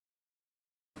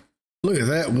Look at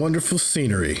that wonderful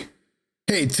scenery.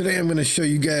 Hey, today I'm going to show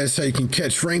you guys how you can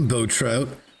catch rainbow trout,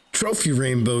 trophy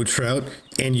rainbow trout,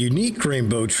 and unique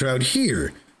rainbow trout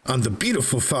here on the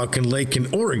beautiful Falcon Lake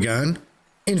in Oregon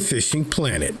in Fishing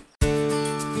Planet.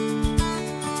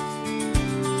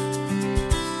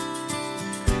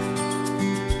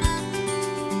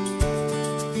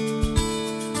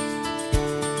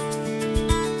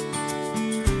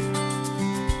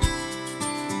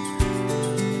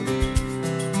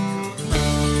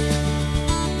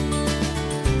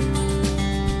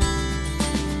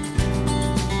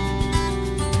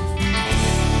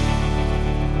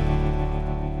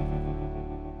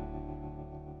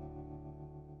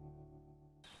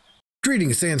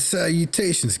 Greetings and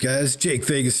salutations, guys. Jake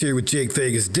Vegas here with Jake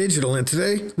Vegas Digital, and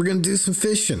today we're going to do some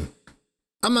fishing.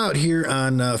 I'm out here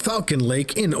on Falcon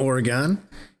Lake in Oregon,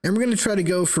 and we're going to try to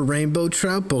go for rainbow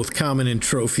trout, both common and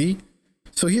trophy.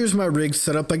 So here's my rig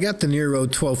set up. I got the Neherring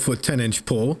 12-foot 10-inch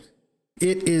pole.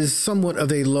 It is somewhat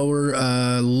of a lower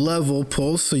level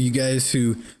pole, so you guys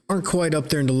who aren't quite up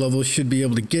there in the level should be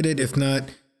able to get it. If not,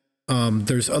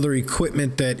 there's other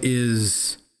equipment that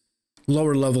is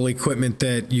lower level equipment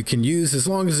that you can use. As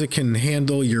long as it can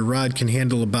handle, your rod can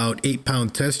handle about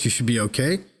 8-pound test, you should be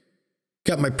okay.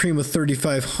 Got my Prima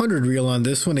 3500 reel on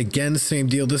this one. Again, same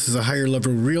deal. This is a higher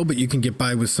level reel, but you can get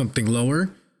by with something lower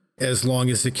as long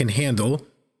as it can handle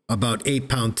about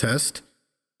 8-pound test.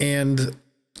 And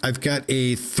I've got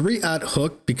a 3/0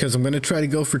 hook because I'm going to try to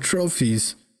go for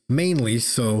trophies mainly,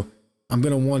 so I'm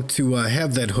going to want to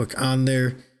have that hook on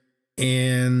there.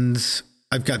 And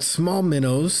I've got small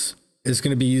minnows is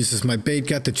going to be used as my bait.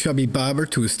 Got the chubby bobber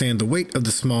to withstand the weight of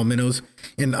the small minnows,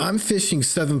 and I'm fishing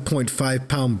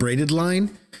 7.5-pound braided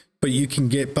line, but you can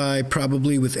get by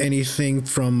probably with anything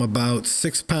from about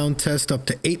 6-pound test up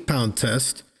to 8-pound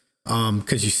test,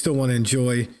 because you still want to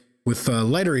enjoy with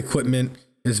lighter equipment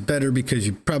is better, because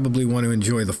you probably want to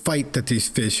enjoy the fight that these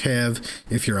fish have.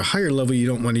 If you're a higher level, you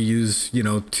don't want to use, you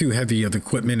know, too heavy of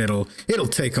equipment. It'll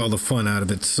take all the fun out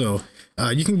of it. So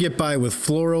you can get by with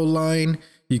fluoro line.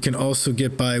 You can also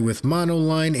get by with mono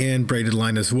line and braided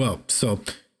line as well. So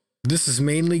this is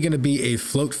mainly going to be a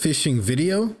float fishing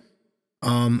video.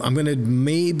 I'm going to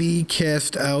maybe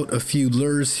cast out a few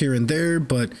lures here and there,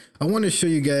 but I want to show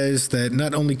you guys that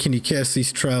not only can you cast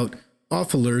these trout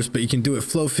off of lures, but you can do it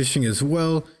float fishing as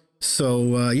well.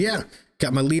 So yeah,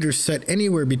 got my leader set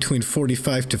anywhere between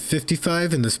 45 to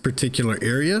 55 in this particular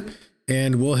area.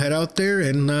 And we'll head out there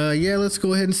and yeah, let's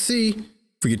go ahead and see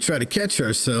if we can try to catch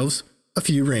ourselves a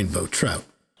few rainbow trout.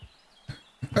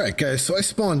 All right, guys, so I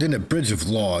spawned in a bridge of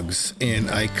logs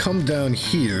and I come down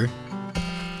here,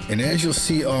 and as you'll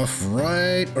see off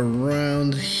right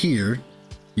around here,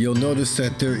 you'll notice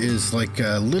that there is like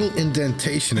a little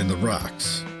indentation in the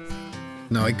rocks.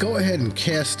 Now I go ahead and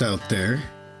cast out there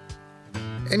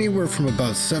anywhere from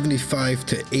about 75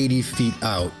 to 80 feet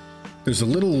out. There's a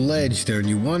little ledge there, and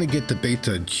you want to get the bait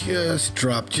to just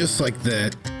drop just like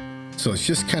that. So it's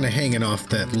just kind of hanging off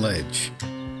that ledge.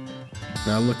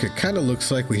 Now look, it kind of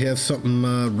looks like we have something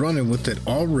running with it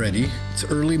already. It's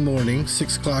early morning,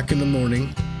 6 o'clock in the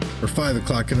morning, or 5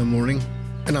 o'clock in the morning.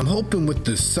 And I'm hoping with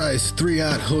the size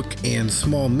 3/0 hook and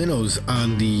small minnows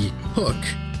on the hook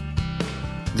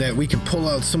that we can pull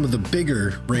out some of the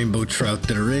bigger rainbow trout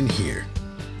that are in here.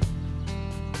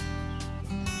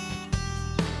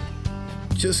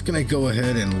 Just gonna go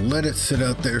ahead and let it sit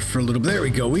out there for a little bit. There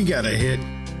we go, we got a hit.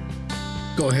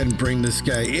 Go ahead and bring this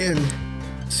guy in,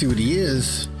 see what he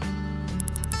is.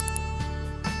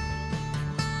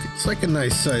 It's like a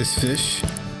nice size fish.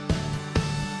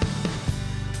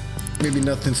 Maybe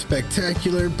nothing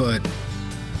spectacular, but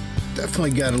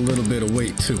definitely got a little bit of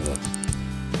weight to him.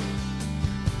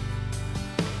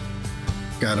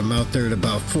 Got him out there at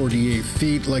about 48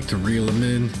 feet. Like to reel him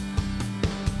in,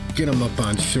 get him up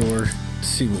on shore,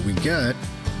 see what we got.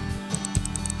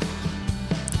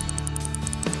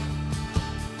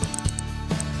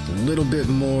 A little bit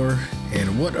more,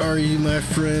 and what are you, my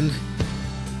friend?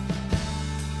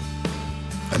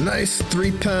 A nice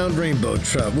 3-pound rainbow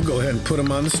trout. We'll go ahead and put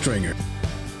him on the stringer.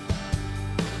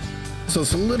 So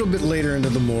it's a little bit later into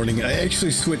the morning. I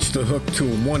actually switched the hook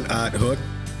to a 1/0 hook,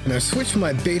 and I switched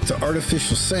my bait to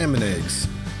artificial salmon eggs.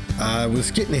 I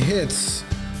was getting hits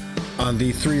on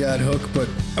the 3/0 hook, but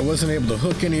I wasn't able to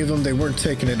hook any of them. They weren't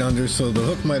taking it under, so the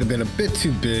hook might have been a bit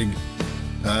too big.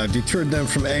 Deterred them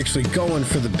from actually going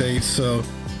for the bait, so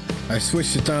I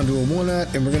switched it down to a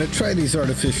 1/0, and we're going to try these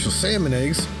artificial salmon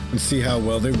eggs and see how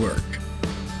well they work.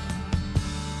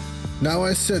 Now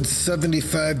I said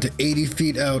 75 to 80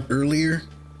 feet out earlier,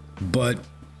 but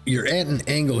you're at an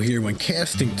angle here when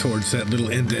casting towards that little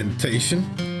indentation,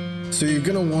 so you're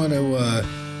going to want to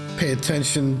pay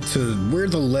attention to where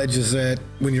the ledge is at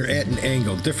when you're at an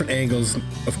angle. Different angles,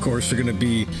 of course, are going to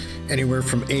be anywhere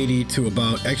from 80 to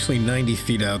about actually 90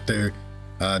 feet out there,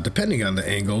 depending on the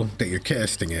angle that you're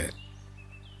casting at.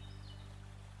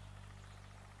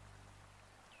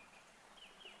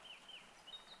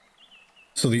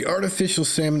 So the artificial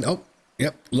salmon, oh,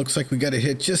 yep, looks like we got a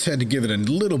hit. Just had to give it a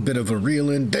little bit of a reel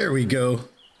in. There we go.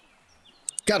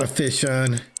 Got a fish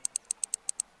on.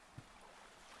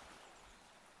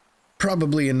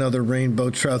 Probably another rainbow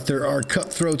trout. There are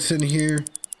cutthroats in here,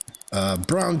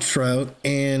 brown trout,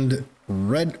 and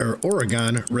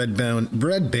Oregon red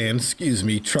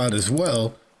band, trout as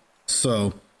well.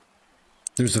 So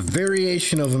there's a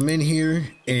variation of them in here,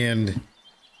 and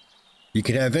you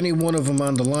could have any one of them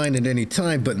on the line at any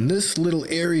time. But in this little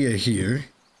area here,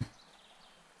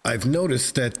 I've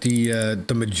noticed that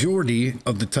the majority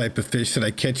of the type of fish that I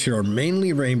catch here are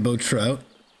mainly rainbow trout,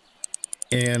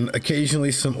 and occasionally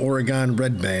some Oregon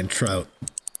red band trout.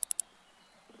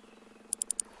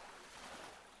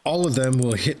 All of them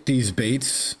will hit these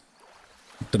baits,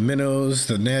 the minnows,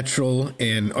 the natural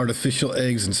and artificial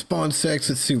eggs and spawn sacks.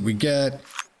 Let's see what we got.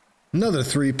 Another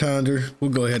 3-pounder.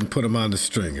 We'll go ahead and put them on the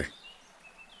stringer.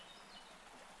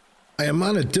 I am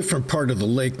on a different part of the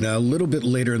lake now, a little bit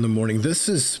later in the morning. This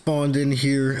is spawned in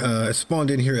here. I spawned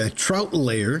in here at Trout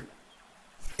Lair.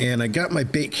 And I got my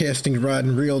bait casting rod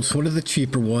and reel. It's one of the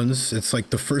cheaper ones. It's like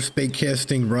the first bait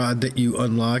casting rod that you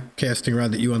unlock,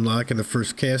 and the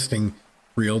first casting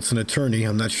reel. It's an Attorney.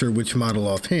 I'm not sure which model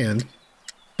offhand,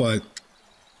 but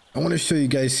I want to show you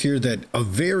guys here that a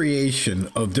variation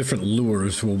of different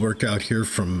lures will work out here,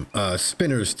 from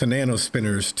spinners to nano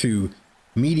spinners to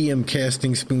medium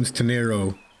casting spoons to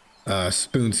narrow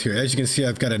spoons here. As you can see,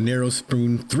 I've got a narrow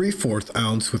spoon, 3/4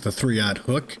 ounce with a 3/0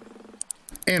 hook.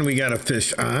 And we got a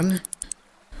fish on.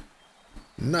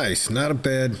 Nice, not a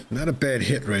bad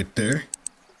hit right there.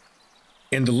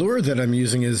 And the lure that I'm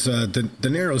using is the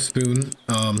narrow spoon.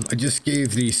 I just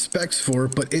gave the specs for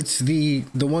it, but it's the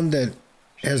one that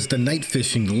has the night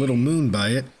fishing, the little moon by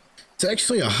it. It's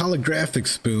actually a holographic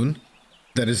spoon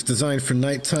that is designed for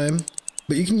nighttime,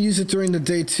 but you can use it during the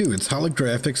day too. It's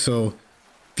holographic, so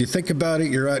if you think about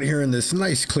it, you're out here in this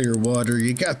nice clear water,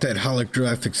 you got that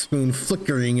holographic spoon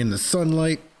flickering in the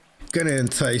sunlight, gonna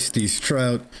entice these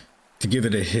trout to give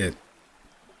it a hit.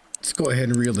 Let's go ahead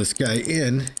and reel this guy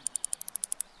in.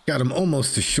 Got him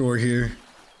almost ashore here.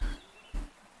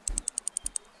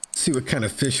 See what kind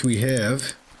of fish we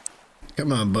have.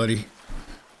 Come on, buddy.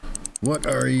 What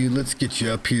are you? Let's get you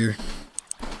up here.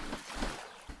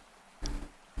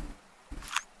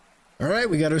 All right,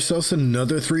 we got ourselves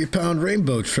another 3-pound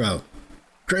rainbow trout.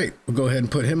 Great, we'll go ahead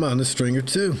and put him on the stringer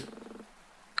too.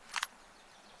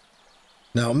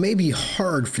 Now, it may be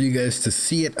hard for you guys to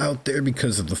see it out there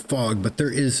because of the fog, but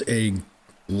there is a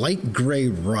light gray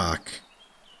rock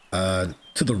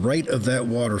to the right of that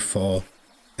waterfall.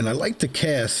 And I like to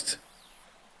cast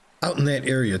out in that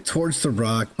area towards the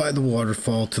rock, by the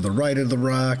waterfall, to the right of the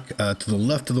rock, to the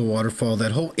left of the waterfall.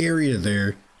 That whole area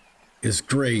there is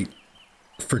great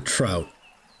for trout.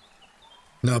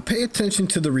 Now pay attention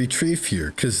to the retrieve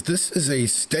here, because this is a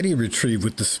steady retrieve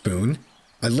with the spoon.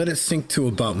 I let it sink to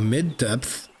about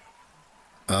mid-depth,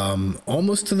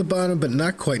 almost to the bottom, but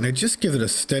not quite. And I just give it a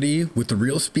steady, with the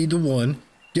reel speed to 1,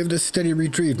 give it a steady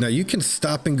retrieve. Now you can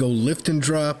stop and go lift and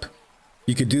drop.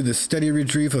 You could do the steady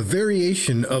retrieve, a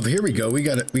variation of, here we go, we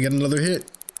got another hit.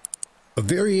 A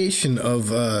variation of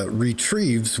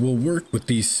retrieves will work with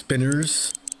these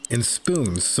spinners and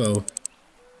spoons. So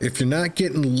if you're not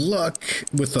getting luck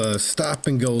with a stop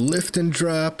and go lift and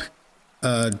drop,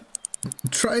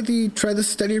 try the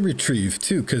steady retrieve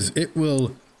too, because it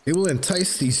will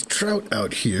entice these trout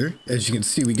out here. As you can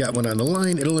see, we got one on the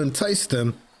line. It'll entice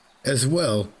them as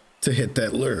well to hit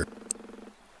that lure.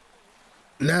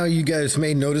 Now you guys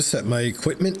may notice that my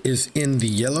equipment is in the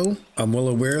yellow. I'm well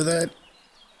aware of that.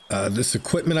 This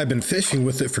equipment, I've been fishing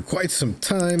with it for quite some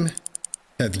time,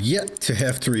 have yet to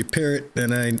have to repair it,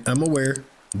 and I'm aware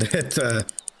that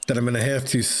I'm going to have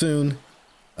to soon.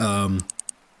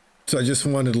 So I just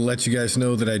wanted to let you guys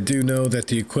know that I do know that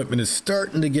the equipment is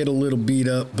starting to get a little beat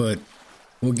up, but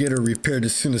we'll get her repaired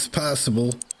as soon as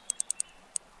possible.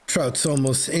 Trout's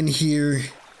almost in here.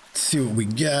 Let's see what we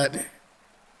got.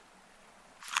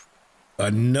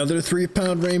 Another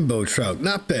 3-pound rainbow trout.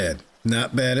 Not bad.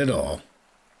 Not bad at all.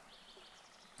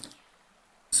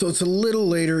 So it's a little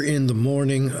later in the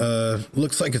morning.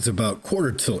 Looks like it's about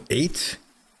 7:45.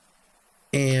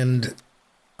 And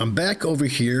I'm back over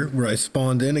here where I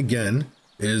spawned in again,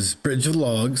 is Bridge of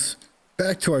Logs.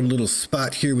 Back to our little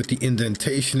spot here with the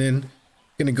indentation in.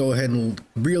 Gonna go ahead and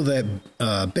reel that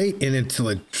bait in until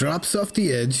it drops off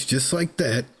the edge, just like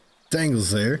that.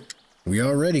 Dangles there. We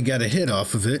already got a hit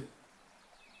off of it.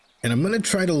 And I'm gonna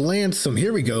try to land some.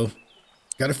 Here we go.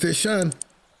 Got a fish on.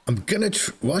 I'm gonna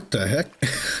what the heck?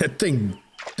 that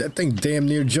thing damn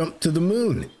near jumped to the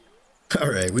moon. All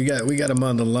right, we got him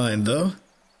on the line though.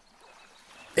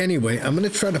 Anyway, I'm gonna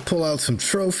try to pull out some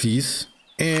trophies,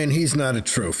 and he's not a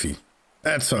trophy.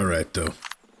 That's all right though.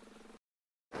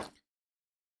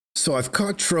 So I've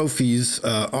caught trophies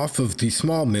off of the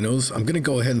small minnows. I'm gonna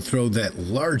go ahead and throw that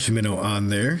large minnow on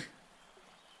there.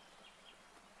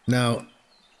 Now,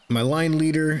 my line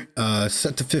leader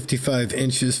set to 55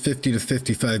 inches. 50 to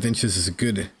 55 inches is a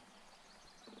good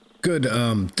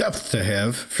depth to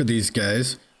have for these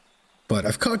guys. But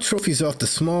I've caught trophies off the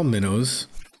small minnows,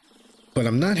 but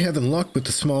I'm not having luck with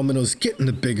the small minnows getting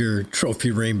the bigger trophy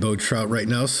rainbow trout right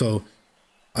now. So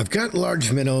I've got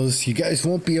large minnows. You guys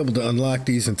won't be able to unlock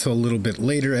these until a little bit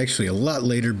later, actually a lot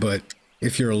later. But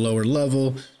if you're a lower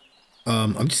level,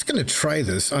 I'm just going to try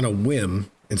this on a whim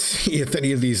and see if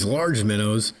any of these large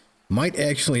minnows might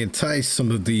actually entice some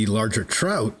of the larger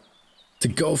trout to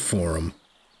go for them.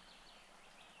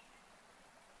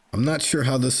 I'm not sure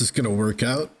how this is going to work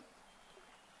out.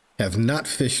 Have not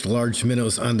fished large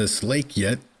minnows on this lake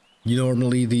yet.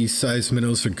 Normally these size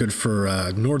minnows are good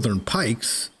for northern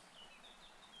pikes,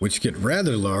 which get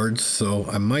rather large. So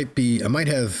I might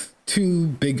have too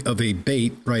big of a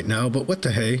bait right now, but what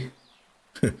the hey?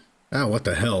 Ah, what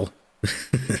the hell?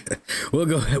 we'll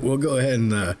go ahead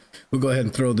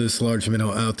and throw this large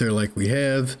minnow out there like we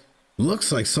have.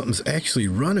 Looks like something's actually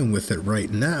running with it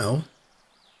right now.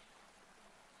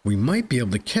 We might be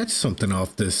able to catch something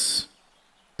off this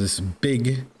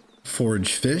big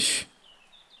forage fish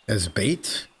as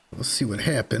bait. Let's see what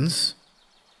happens.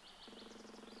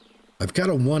 I've got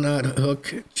a 1/0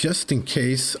 hook just in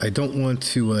case. I don't want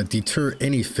to deter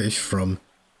any fish from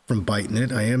biting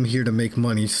it. I am here to make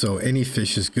money, so any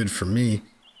fish is good for me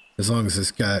as long as it's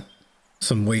got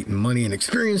some weight and money and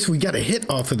experience. We got a hit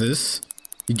off of this.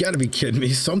 You got to be kidding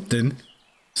me. Something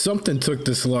took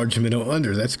this large minnow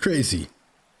under. That's crazy.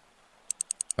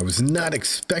 I was not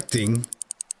expecting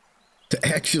to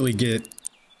actually get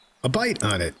a bite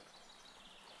on it.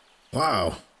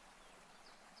 Wow.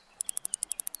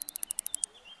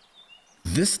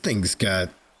 This thing's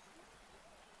got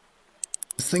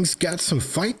some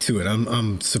fight to it.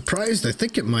 I'm surprised. I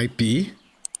think it might be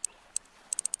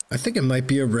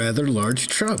a rather large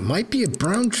trout. Might be a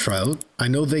brown trout. I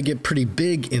know they get pretty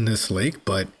big in this lake,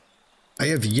 but I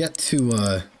have yet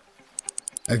to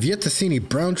see any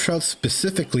brown trout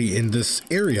specifically in this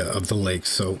area of the lake.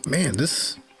 So, man,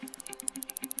 this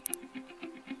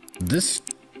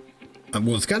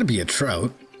well, it's got to be a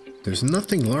trout. There's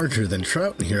nothing larger than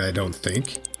trout in here, I don't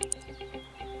think.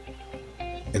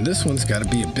 And this one's got to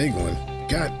be a big one.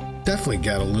 Definitely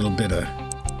got a little bit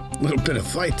of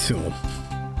fight to him.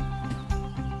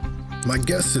 My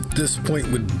guess at this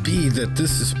point would be that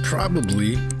this is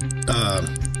probably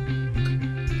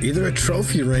either a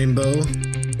trophy rainbow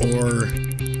or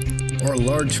a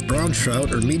large brown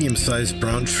trout or medium-sized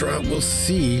brown trout. We'll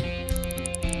see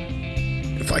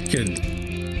if I could.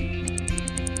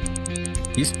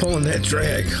 He's pulling that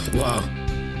drag. Wow.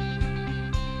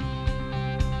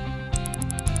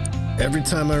 Every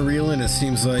time I reel in, it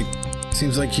seems like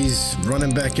he's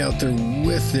running back out there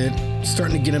with it.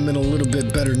 Starting to get him in a little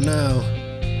bit better now.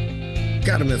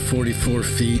 Got him at 44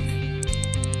 feet.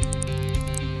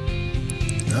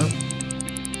 No.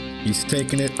 He's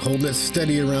taking it, holding it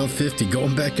steady around 50,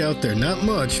 going back out there. Not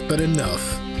much, but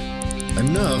enough.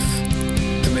 Enough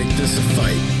to make this a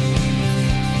fight.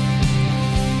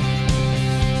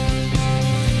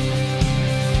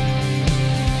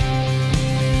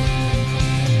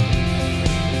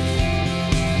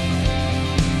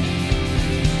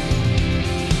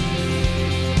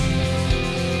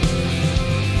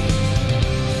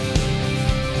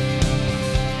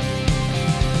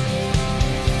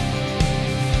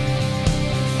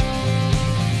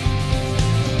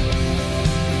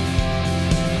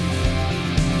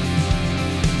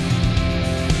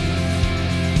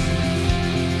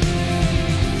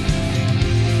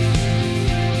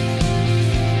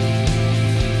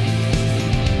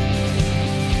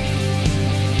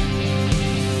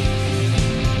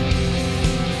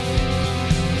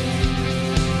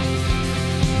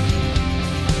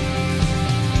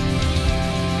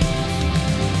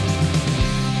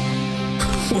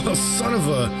 Well,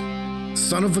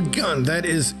 son of a gun, that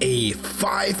is a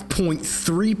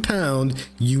 5.3 pound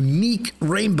unique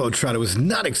rainbow trout. I was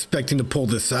not expecting to pull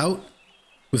this out.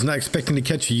 Was not expecting to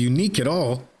catch a unique at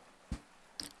all.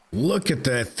 Look at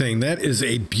that thing. That is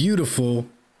a beautiful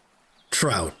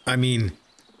trout. I mean,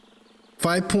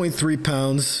 5.3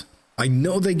 pounds. I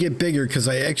know they get bigger because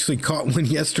I actually caught one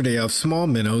yesterday off small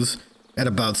minnows at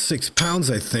about 6 pounds,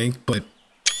 I think. But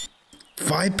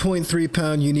 5.3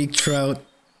 pound unique trout.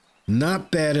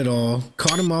 Not bad at all.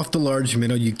 Caught him off the large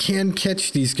minnow. You can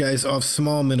catch these guys off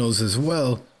small minnows as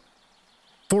well.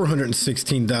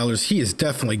 $416. He is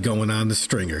definitely going on the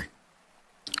stringer.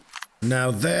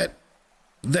 Now that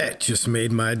just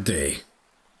made my day.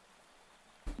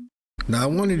 Now I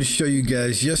wanted to show you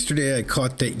guys, yesterday I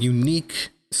caught that unique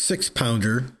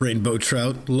 6-pounder rainbow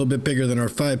trout, a little bit bigger than our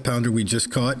 5-pounder we just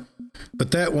caught,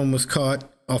 but that one was caught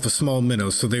off a small minnow,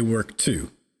 so they work too.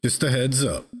 Just a heads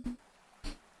up.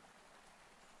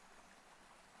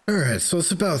 Alright, so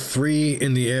it's about 3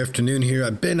 in the afternoon here.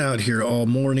 I've been out here all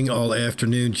morning, all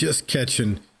afternoon, just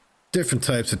catching different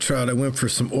types of trout. I went for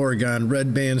some Oregon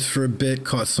red bands for a bit,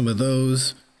 caught some of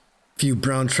those, a few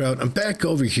brown trout. I'm back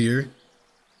over here,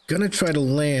 gonna try to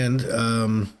land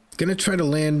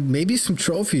maybe some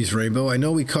trophies, Rainbow. I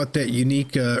know we caught that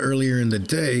unique earlier in the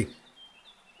day,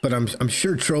 but I'm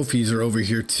sure trophies are over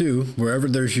here too. Wherever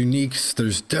there's uniques,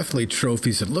 there's definitely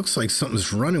trophies. It looks like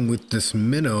something's running with this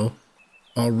minnow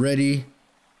already.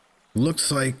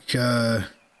 Looks like,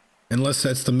 unless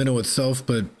that's the minnow itself,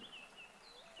 but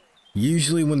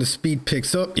usually when the speed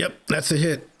picks up, yep, that's a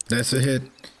hit. That's a hit.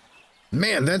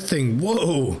 Man, that thing,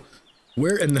 whoa.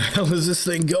 Where in the hell is this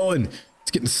thing going?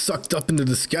 It's getting sucked up into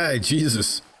the sky,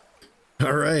 Jesus.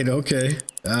 All right, okay.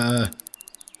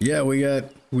 Yeah, we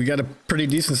got a pretty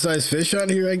decent sized fish on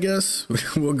here, I guess.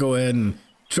 We'll go ahead and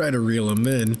try to reel him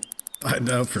in. Find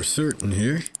out for certain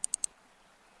here.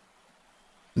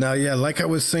 Now, yeah, like I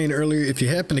was saying earlier, if you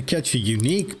happen to catch a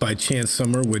unique by chance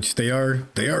somewhere, which they are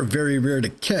very rare to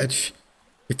catch.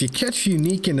 If you catch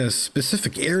unique in a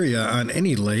specific area on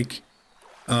any lake,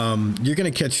 you're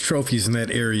going to catch trophies in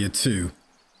that area too.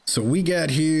 So we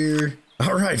got here,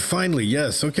 all right, finally,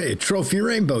 yes, okay, a trophy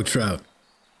rainbow trout.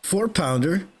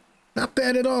 4-pounder, not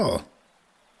bad at all.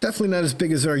 Definitely not as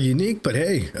big as our unique, but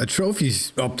hey, a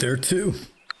trophy's up there too.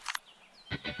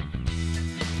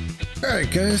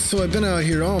 Alright guys, so I've been out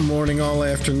here all morning, all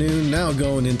afternoon, now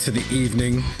going into the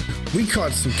evening. We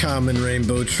caught some common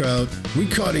rainbow trout, we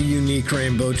caught a unique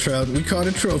rainbow trout, we caught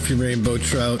a trophy rainbow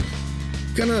trout.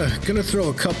 Gonna throw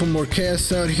a couple more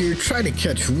casts out here, try to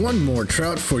catch one more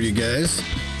trout for you guys,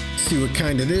 see what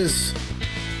kind it is.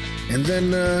 And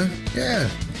then, yeah,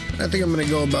 I think I'm gonna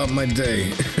go about my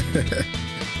day.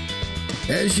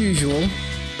 As usual,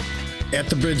 at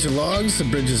the bridge of logs, the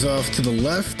bridge is off to the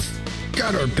left.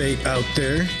 Got our bait out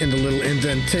there in the little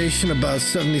indentation about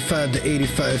 75 to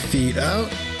 85 feet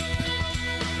out.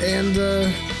 And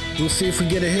we'll see if we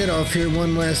get a hit off here.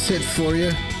 One last hit for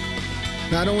you.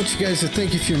 Now, I don't want you guys to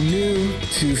think if you're new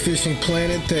to Fishing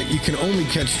Planet that you can only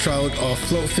catch trout off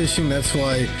float fishing. That's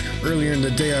why earlier in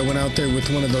the day I went out there with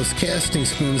one of those casting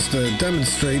spoons to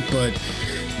demonstrate. But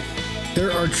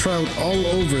there are trout all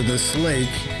over this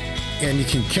lake, and you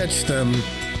can catch them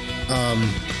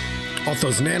off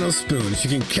those nano spoons. You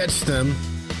can catch them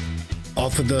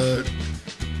off of the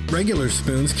regular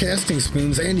spoons, casting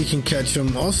spoons, and you can catch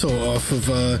them also off of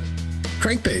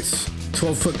crankbaits.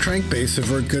 12-foot crankbaits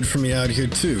have worked good for me out here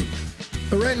too.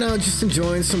 But right now, just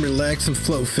enjoying some relaxing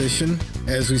float fishing.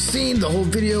 As we've seen the whole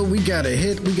video, we got a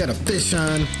hit, we got a fish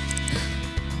on.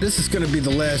 This is gonna be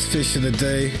the last fish of the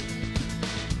day.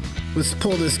 Let's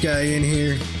pull this guy in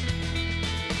here.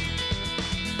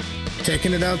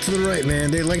 Taking it out to the right,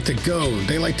 man. They like to go.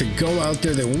 They like to go out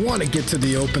there. They want to get to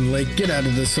the open lake, get out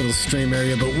of this little stream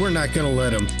area, but we're not going to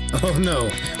let him. Oh no,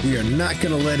 we are not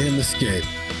going to let him escape.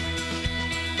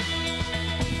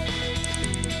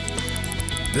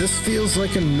 This feels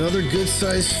like another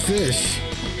good-sized fish.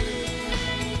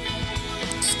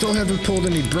 Still haven't pulled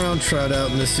any brown trout out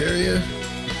in this area.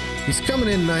 He's coming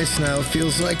in nice now,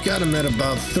 feels like. Got him at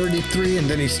about 33, and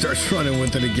then he starts running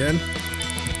with it again.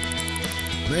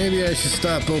 Maybe I should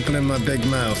stop opening my big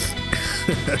mouth.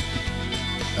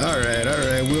 Alright,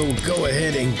 we'll go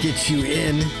ahead and get you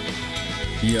in.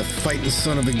 You fighting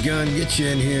son of a gun, get you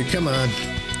in here, come on.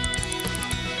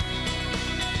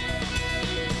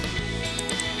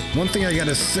 One thing I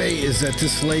gotta say is that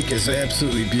this lake is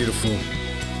absolutely beautiful.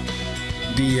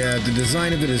 The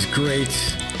design of it is great.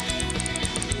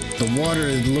 The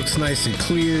water looks nice and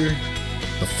clear.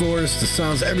 The forest, the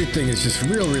sounds, everything is just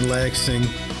real relaxing.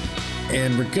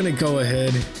 And we're gonna go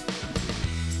ahead.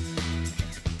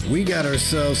 We got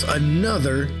ourselves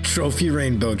another trophy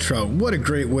rainbow trout. What a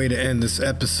great way to end this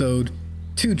episode.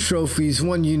 2 trophies,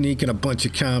 1 unique and a bunch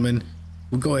of common.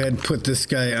 We'll go ahead and put this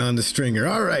guy on the stringer.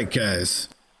 All right, guys.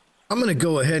 I'm going to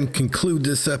go ahead and conclude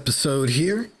this episode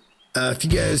here. If you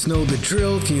guys know the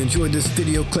drill, if you enjoyed this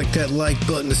video, click that like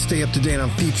button to stay up to date on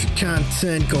future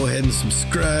content. Go ahead and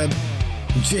subscribe.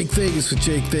 I'm Jake Vegas with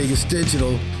Jake Vegas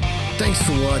Digital. Thanks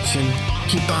for watching.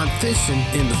 Keep on fishing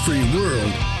in the free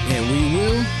world, and we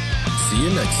will see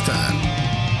you next time.